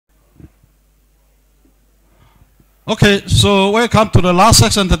Okay, so welcome to the last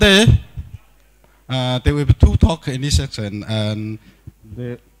section today. There will be two talks in this section, and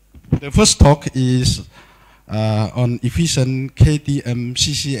the first talk is on efficient KDM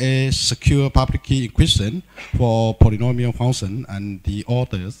CCA secure public key encryption for polynomial function, and the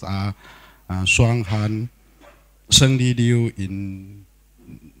authors are Xuan Han, Shengli Liu, in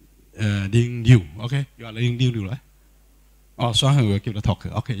Ling Liu. Okay, you are Ling Liu, right? Oh, Xuan Han will give the talk.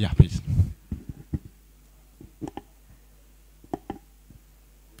 Okay, yeah, please.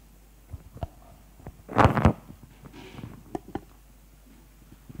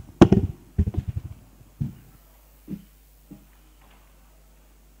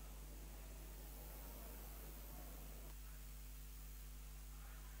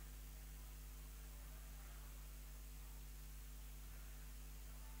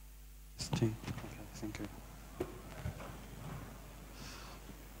 Okay, thank you.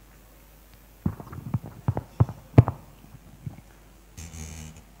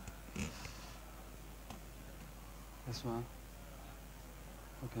 This one.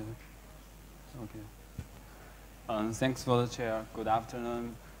 Okay. Thanks for the chair. Good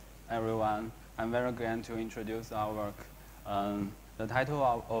afternoon, everyone. I'm very glad to introduce our work. The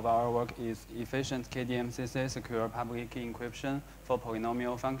title of our work is Efficient KDM CCA Secure Public Key Encryption for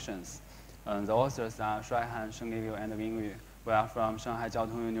Polynomial Functions. The authors are Shuai Han, Shengli Liu, and Ling Yu. We are from Shanghai Jiao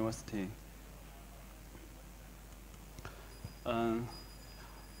Tong University.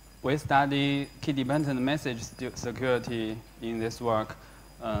 We study key-dependent message security in this work.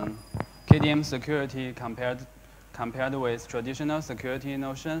 KDM security compared with traditional security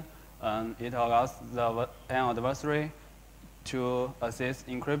notion, it allows an adversary to assist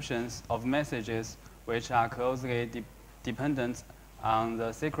encryptions of messages which are closely dependent on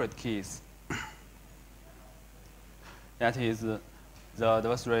the secret keys. That is, the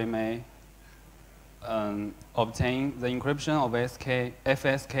adversary may obtain the encryption of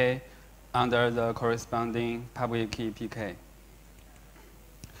FSK under the corresponding public key PK.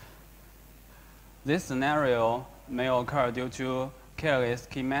 This scenario may occur due to careless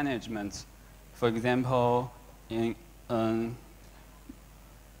key management. For example, the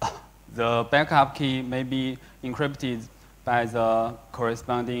backup key may be encrypted by the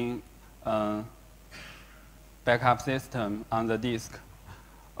corresponding backup system on the disk.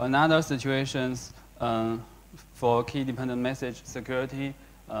 Another situation for key-dependent message security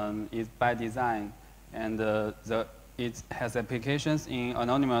is by design, and it has applications in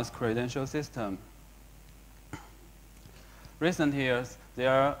anonymous credential system. Recent years,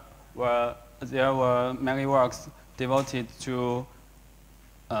 there were many works devoted to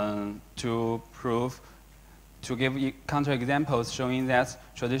give counterexamples showing that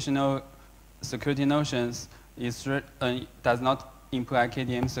traditional security notions does not imply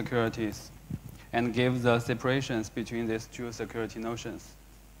KDM securities, and give the separations between these two security notions.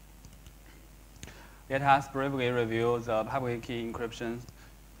 Let us briefly review the public key encryption.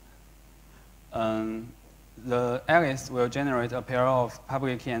 The Alice will generate a pair of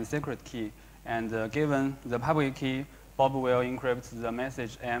public key and secret key, and given the public key, Bob will encrypt the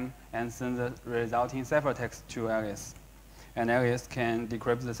message M and send the resulting ciphertext to Alice. And Alice can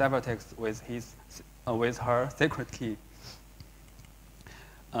decrypt the ciphertext with her secret key.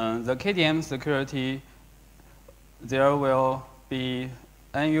 The KDM security, there will be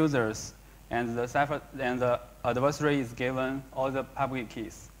n users, and the adversary is given all the public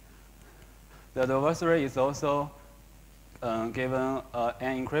keys. The adversary is also given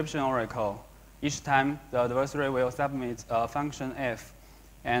an encryption oracle. Each time, the adversary will submit a function f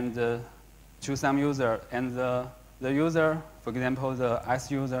and to some user, and the user, for example, the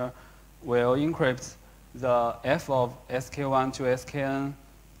S user, will encrypt the f of sk1 to skn,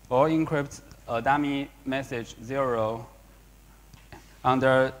 or encrypt a dummy message 0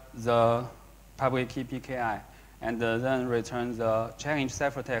 under the public key PKI, and then return the challenge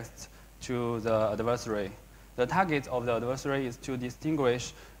ciphertext to the adversary. The target of the adversary is to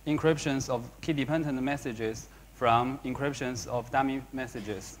distinguish encryptions of key-dependent messages from encryptions of dummy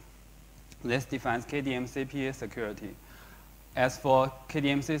messages. This defines KDM CPA security. As for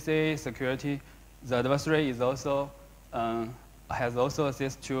KDM CCA security, the adversary is also has also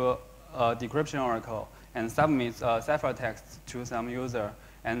access to a decryption oracle and submits a ciphertext to some user,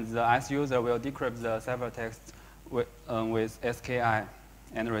 and the S user will decrypt the ciphertext with SKI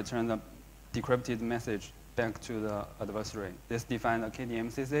and return the decrypted message back to the adversary. This defines a KDM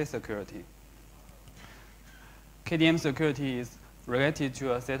CCA security. KDM security is related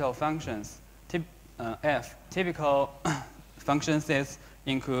to a set of functions. F, typical function sets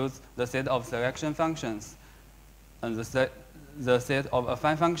includes the set of selection functions, and the set of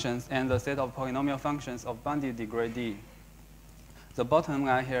affine functions and the set of polynomial functions of bounded degree D. The bottom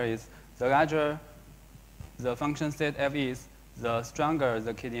line here is the larger the function set F is, the stronger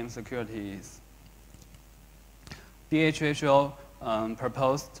the KDM security is. BHHO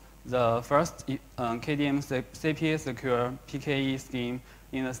proposed the first KDM CPA secure PKE scheme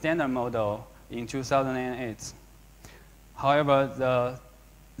in the standard model in 2008. However,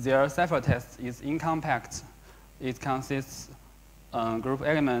 their ciphertext is incompact. It consists group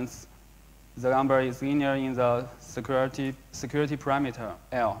elements. The number is linear in the security parameter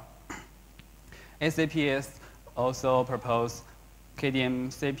L. ACPS also proposed KDM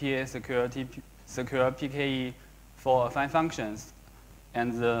CPA secure PKE for affine functions,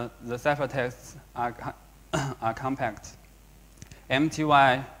 and the ciphertexts are compact.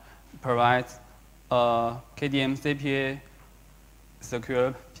 MTY provides a KDM CPA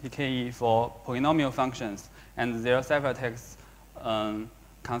secure PKE for polynomial functions, and their ciphertext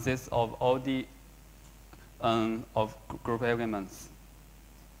consists of all the of group elements.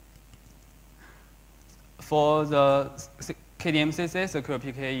 For the KDM CCA secure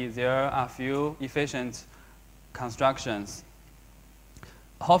PKE, there are few efficient constructions.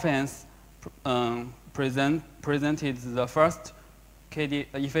 Hoffens presented the first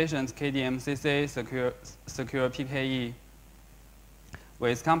efficient KDM CCA secure PKE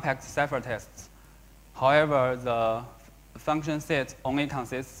with compact ciphertexts. However, the function set only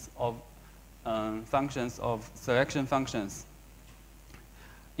consists of functions of selection functions.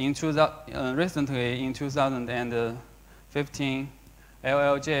 Recently, in 2015,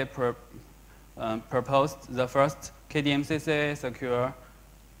 LLJ proposed the first KDM CCA secure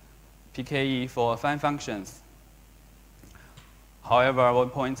PKE for affine functions. However, I will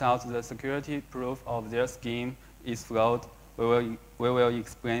point out the security proof of their scheme is flawed. We will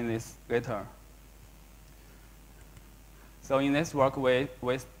explain this later. So in this work, we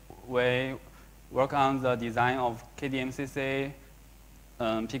work on the design of KDM CCA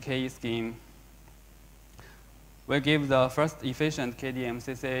PKE scheme. We give the first efficient KDM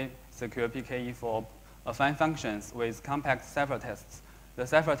CCA secure PKE for affine functions with compact ciphertexts. The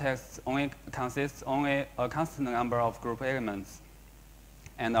ciphertext consists only a constant number of group elements,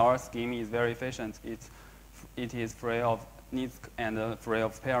 and our scheme is very efficient. It is free of needs and free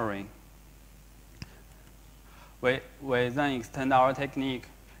of pairing. We then extend our technique,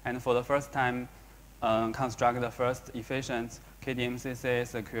 and for the first time, construct the first efficient KDM CCA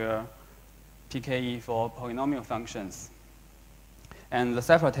secure PKE for polynomial functions. And the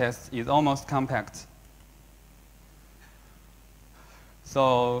ciphertext is almost compact.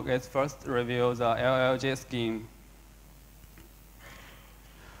 So let's first review the LLJ scheme.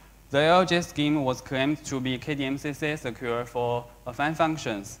 The LLJ scheme was claimed to be KDM CCA secure for affine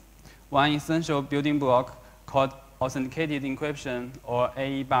functions. One essential building block called authenticated encryption, or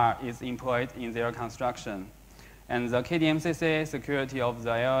AE bar, is employed in their construction. And the KDM CCA security of the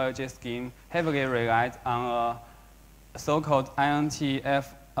LLJ scheme heavily relied on a so-called INTF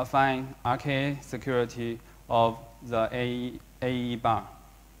affine RK security of the AE bar.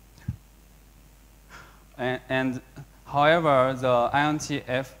 However, the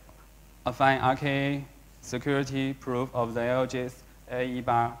INTF affine RK security proof of the LLJ's AE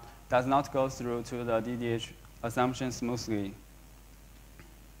bar does not go through to the DDH assumption smoothly.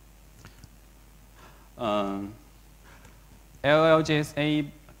 LLJ's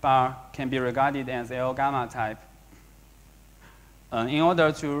AE bar can be regarded as L gamma type. In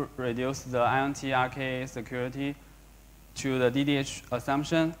order to reduce the INT-RK security to the DDH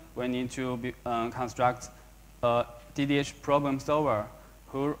assumption, we need to construct a DDH problem solver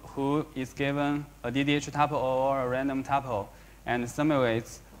who is given a DDH tuple or a random tuple and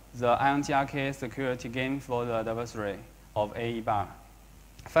simulates the INT-RK security gain for the adversary of AE bar.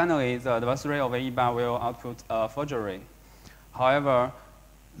 Finally, the adversary of AE bar will output a forgery. However,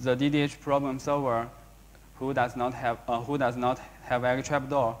 the DDH problem solver who does not have any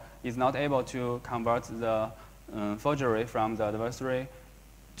trapdoor is not able to convert the forgery from the adversary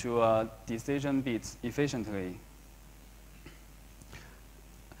to a decision bit efficiently.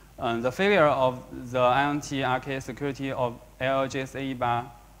 The failure of the INT-RK security of LLJ's AE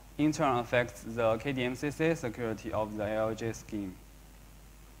bar in turn affects the KDM CCA security of the LLJ scheme.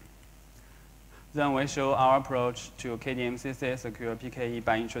 Then we show our approach to KDM CCA secure PKE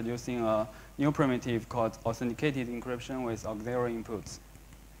by introducing a new primitive called authenticated encryption with auxiliary inputs.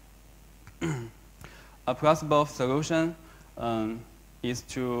 A plausible solution is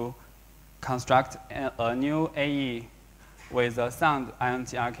to construct a new AE with a sound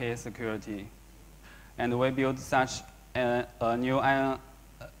INT-RK security. And we build such a new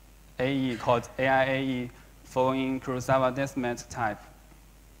AE called AIAE following Kurosawa decimal type.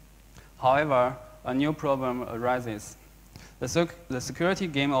 However, a new problem arises. The security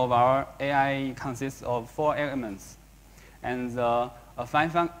game of our AI consists of 4 elements, and a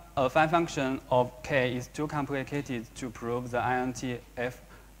find function of K is too complicated to prove the INT F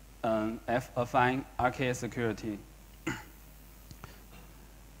affine RK security.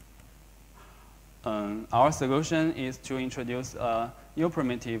 Our solution is to introduce a new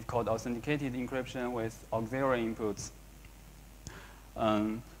primitive called authenticated encryption with auxiliary inputs.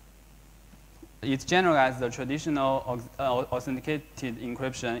 It generalizes the traditional authenticated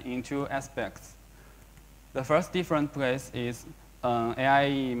encryption in 2 aspects. The first different place is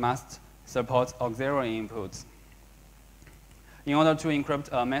AIE must support auxiliary inputs. In order to encrypt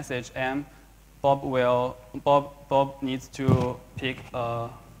a message M, Bob needs to pick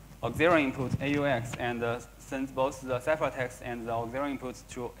auxiliary input AUX and send both the ciphertext and the auxiliary inputs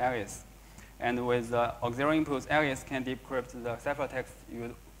to Alice. And with the auxiliary inputs, Alice can decrypt the ciphertext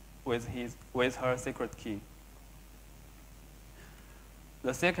with her secret key.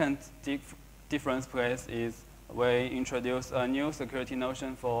 The second difference place is we introduce a new security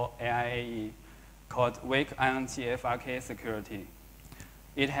notion for AIAE called weak INT-FRK security.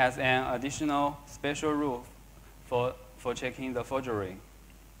 It has an additional special rule for checking the forgery.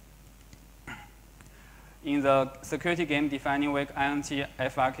 In the security game defining weak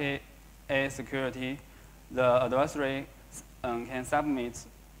INT-FRK security, the adversary can submit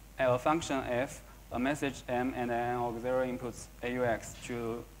a function F, a message M, and an auxiliary input AUX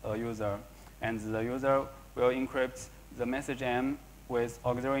to a user. And the user will encrypt the message M with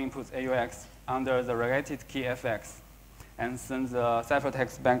auxiliary input AUX under the related key FX and send the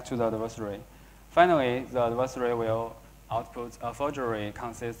ciphertext back to the adversary. Finally, the adversary will output a forgery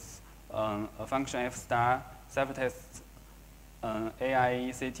consists a function F star, ciphertext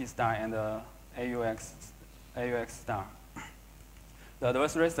AIE CT star, and AUX star. The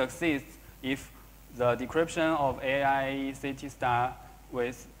adversary succeeds if the decryption of AIE CT star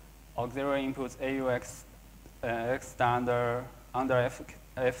with auxiliary inputs AUX X star under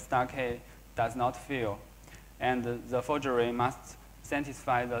F star K does not fail, and the forgery must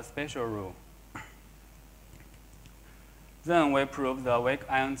satisfy the special rule. Then we prove the weak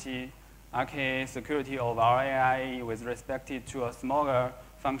INT-RK security of our AIE with respect to a smaller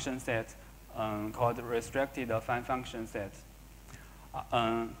function set called restricted affine function set.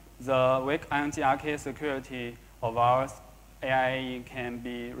 The weak INT-RK security of our AIE can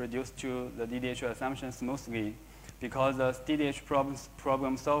be reduced to the DDH assumption smoothly because the DDH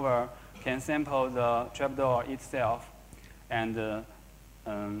problem solver can sample the trapdoor itself and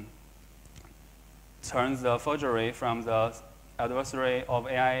turns the forgery from the adversary of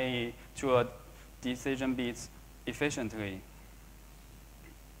AIE to a decision bit efficiently.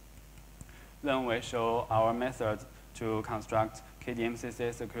 Then we show our method to construct KDM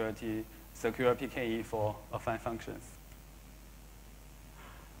CCA secure PKE for affine functions.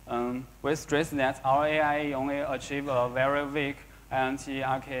 We stress that our AIE only achieves a very weak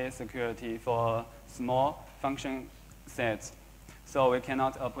INT-RK security for small function sets, so we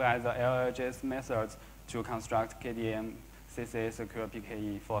cannot apply the LLJS method to construct KDM CCA secure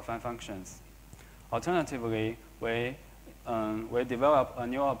PKE for affine functions. Alternatively, we develop a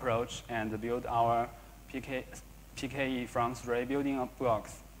new approach and build our PKE from 3 building up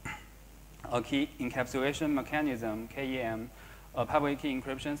blocks: a key encapsulation mechanism, KEM, a public key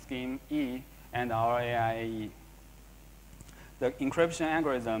encryption scheme, E, and our AIAE. The encryption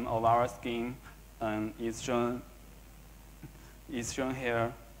algorithm of our scheme is shown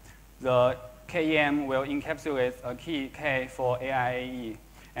here. The KEM will encapsulate a key K for AIAE,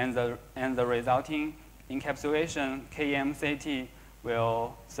 and the resulting encapsulation KEM CT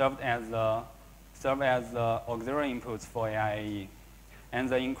will serve as the auxiliary inputs for AIAE. And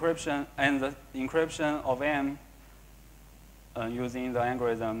the encryption of M using the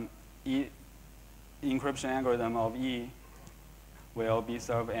algorithm encryption algorithm of E will be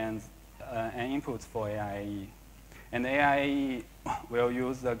served as an input for AIAE. And AIAE will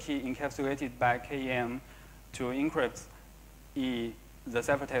use the key encapsulated by KEM to encrypt E, the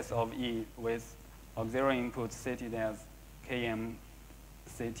ciphertext of E, with auxiliary input stated as KEM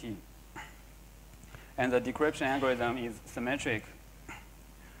CT. And the decryption algorithm is symmetric.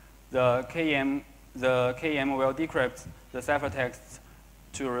 The KEM will decrypt the ciphertext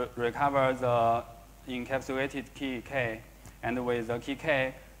to recover the encapsulated key K, and with the key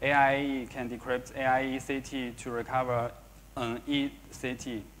K, AIE can decrypt AIE CT to recover E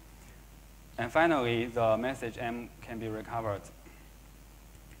CT. And finally, the message M can be recovered.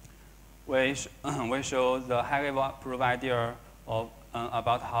 We show the high-level proof idea of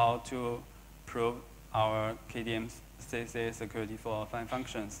about how to prove our KDM CCA security for affine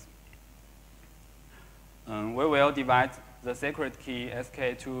functions. We will divide the secret key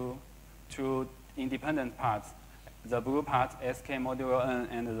SK to two independent parts. The blue part SK modulo n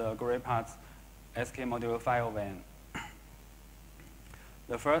and the gray part SK modulo phi of n.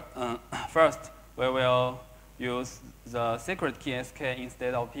 The first, we will use the secret key SK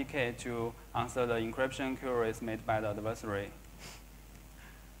instead of PK to answer the encryption queries made by the adversary.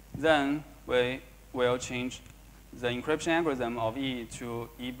 Then we will change the encryption algorithm of E to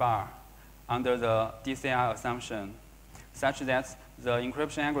E bar under the DCI assumption, such that the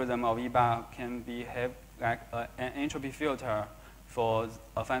encryption algorithm of E bar can behave like an entropy filter for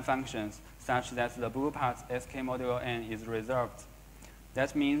affine functions, such that the blue part SK modulo n is reserved.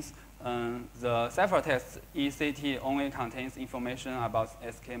 That means the ciphertext ECT only contains information about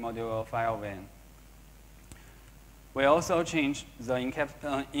SK modulo phi of n. We also change the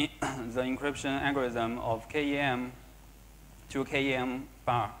encryption algorithm of KEM to KEM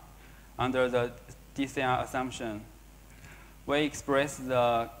bar under the DCI assumption. We express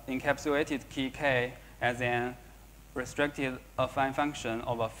the encapsulated key K as an restricted affine function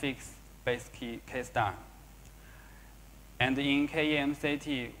of a fixed base key K star. And in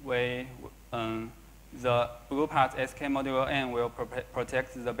KEM-CT, the blue part SK modulo n will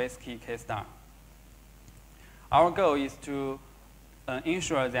protect the base key K star. Our goal is to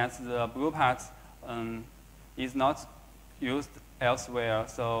ensure that the blue part is not used elsewhere,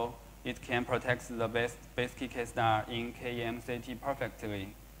 so it can protect the base key K star in KEM-CT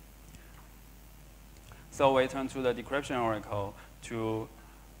perfectly. So we turn to the decryption oracle to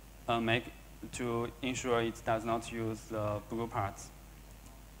ensure it does not use the blue parts.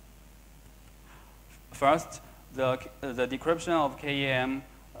 First, the decryption of KEM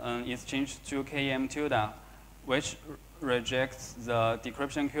is changed to KEM tilde, which rejects the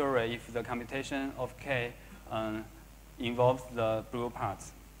decryption query if the computation of K involves the blue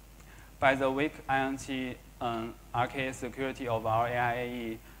parts. By the weak INT RK security of our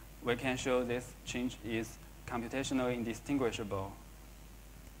AIAE, we can show this change is computationally indistinguishable.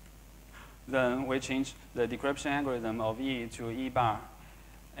 Then we change the decryption algorithm of E to E bar,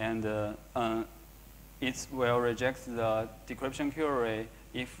 and it will reject the decryption query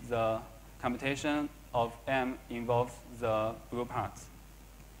if the computation of M involves the blue parts.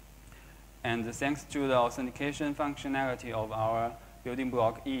 And thanks to the authentication functionality of our building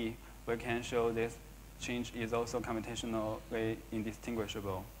block E, we can show this change is also computationally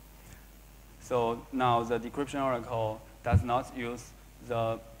indistinguishable. So now the decryption oracle does not use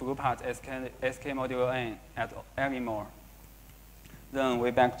the blue part SK modulo n anymore. Then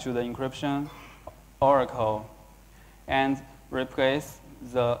we back to the encryption oracle and replace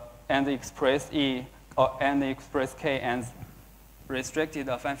and express E and express K as restricted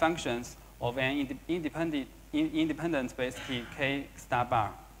affine functions of an independent base key K star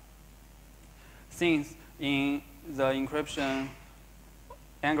bar. Since in the encryption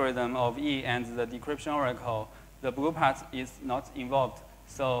algorithm of E and the decryption oracle, the blue part is not involved,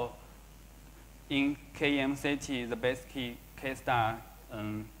 so in KEM-CT, the base key K star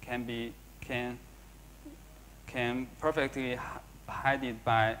can perfectly hide it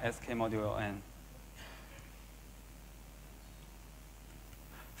by SK modulo n.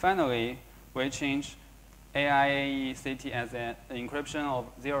 Finally, we change AIAE CT as an encryption of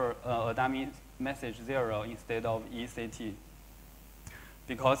a dummy message 0 instead of ECT.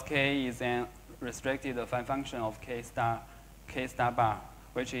 Because K is an restricted affine function of K star bar,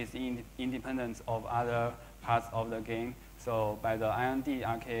 which is independent of other parts of the game. So by the IND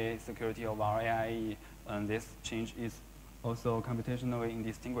RK security of our AIE, this change is also computationally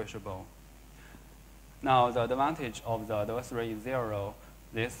indistinguishable. Now the advantage of the adversary is 0.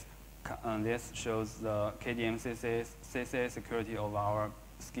 This shows the KDM CCA security of our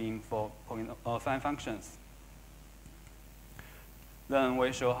scheme for affine functions. Then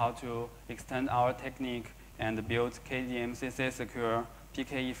we show how to extend our technique and build KDM CCA secure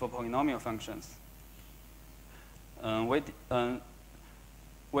PKE for polynomial functions.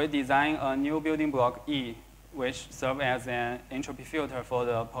 We design a new building block E, which serves as an entropy filter for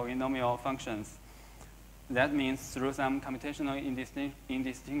the polynomial functions. That means through some computationally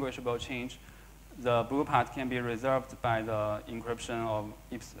indistinguishable change, the blue part can be reserved by the encryption of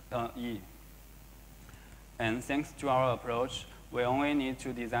E. And thanks to our approach, we only need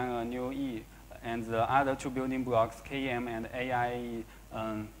to design a new E, and the other two building blocks, KEM and AIE,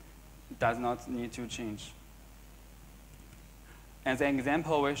 does not need to change. As an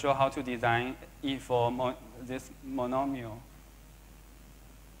example, we show how to design E for this monomial.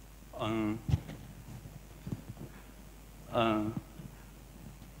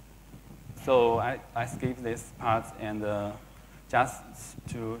 So I skip this part and just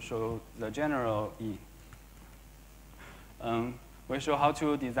to show the general E. We show how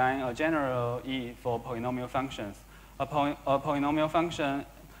to design a general E for polynomial functions. A polynomial function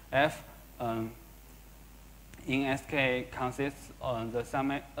f in SK consists of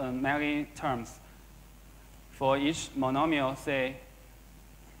the many terms. For each monomial, say,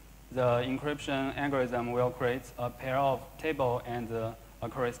 the encryption algorithm will create a pair of table and a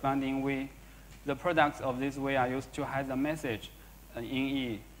corresponding way. The products of this way are used to hide the message in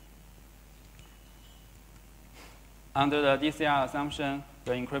E. Under the DCR assumption,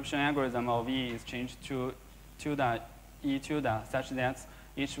 the encryption algorithm of E is changed to E tilde such that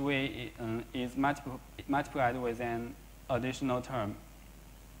each way is multiplied with an additional term.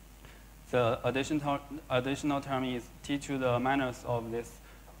 The additional term is T to the minus of this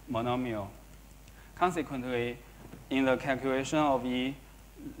monomial. Consequently, in the calculation of E,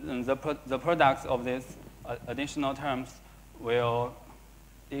 the products of these additional terms will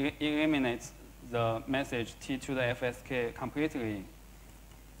eliminate the message T to the FSK completely.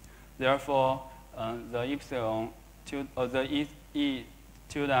 Therefore, the epsilon the E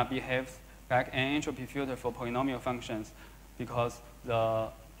tilde behaves like an entropy filter for polynomial functions because the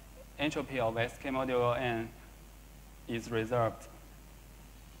entropy of SK modulo n is reserved.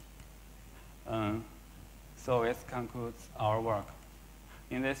 So this concludes our work.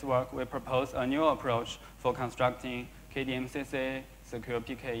 In this work, we propose a new approach for constructing KDM CCA secure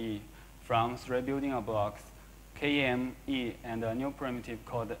PKE from 3 building blocks, KDM, E, and a new primitive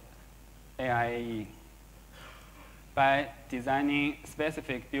called AIAE. By designing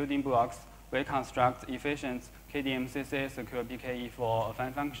specific building blocks, we construct efficient KDM CCA secure PKE for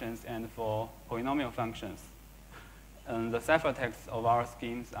affine functions and for polynomial functions. The ciphertexts of our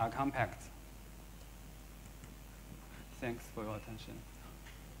schemes are compact. Thanks for your attention.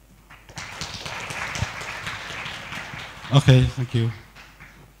 Okay, thank you.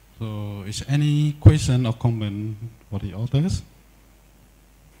 So, is any question or comment for the authors?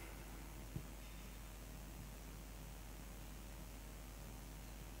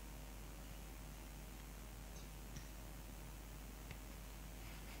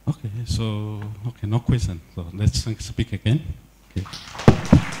 Okay, so, no question. So let's speak again. Okay.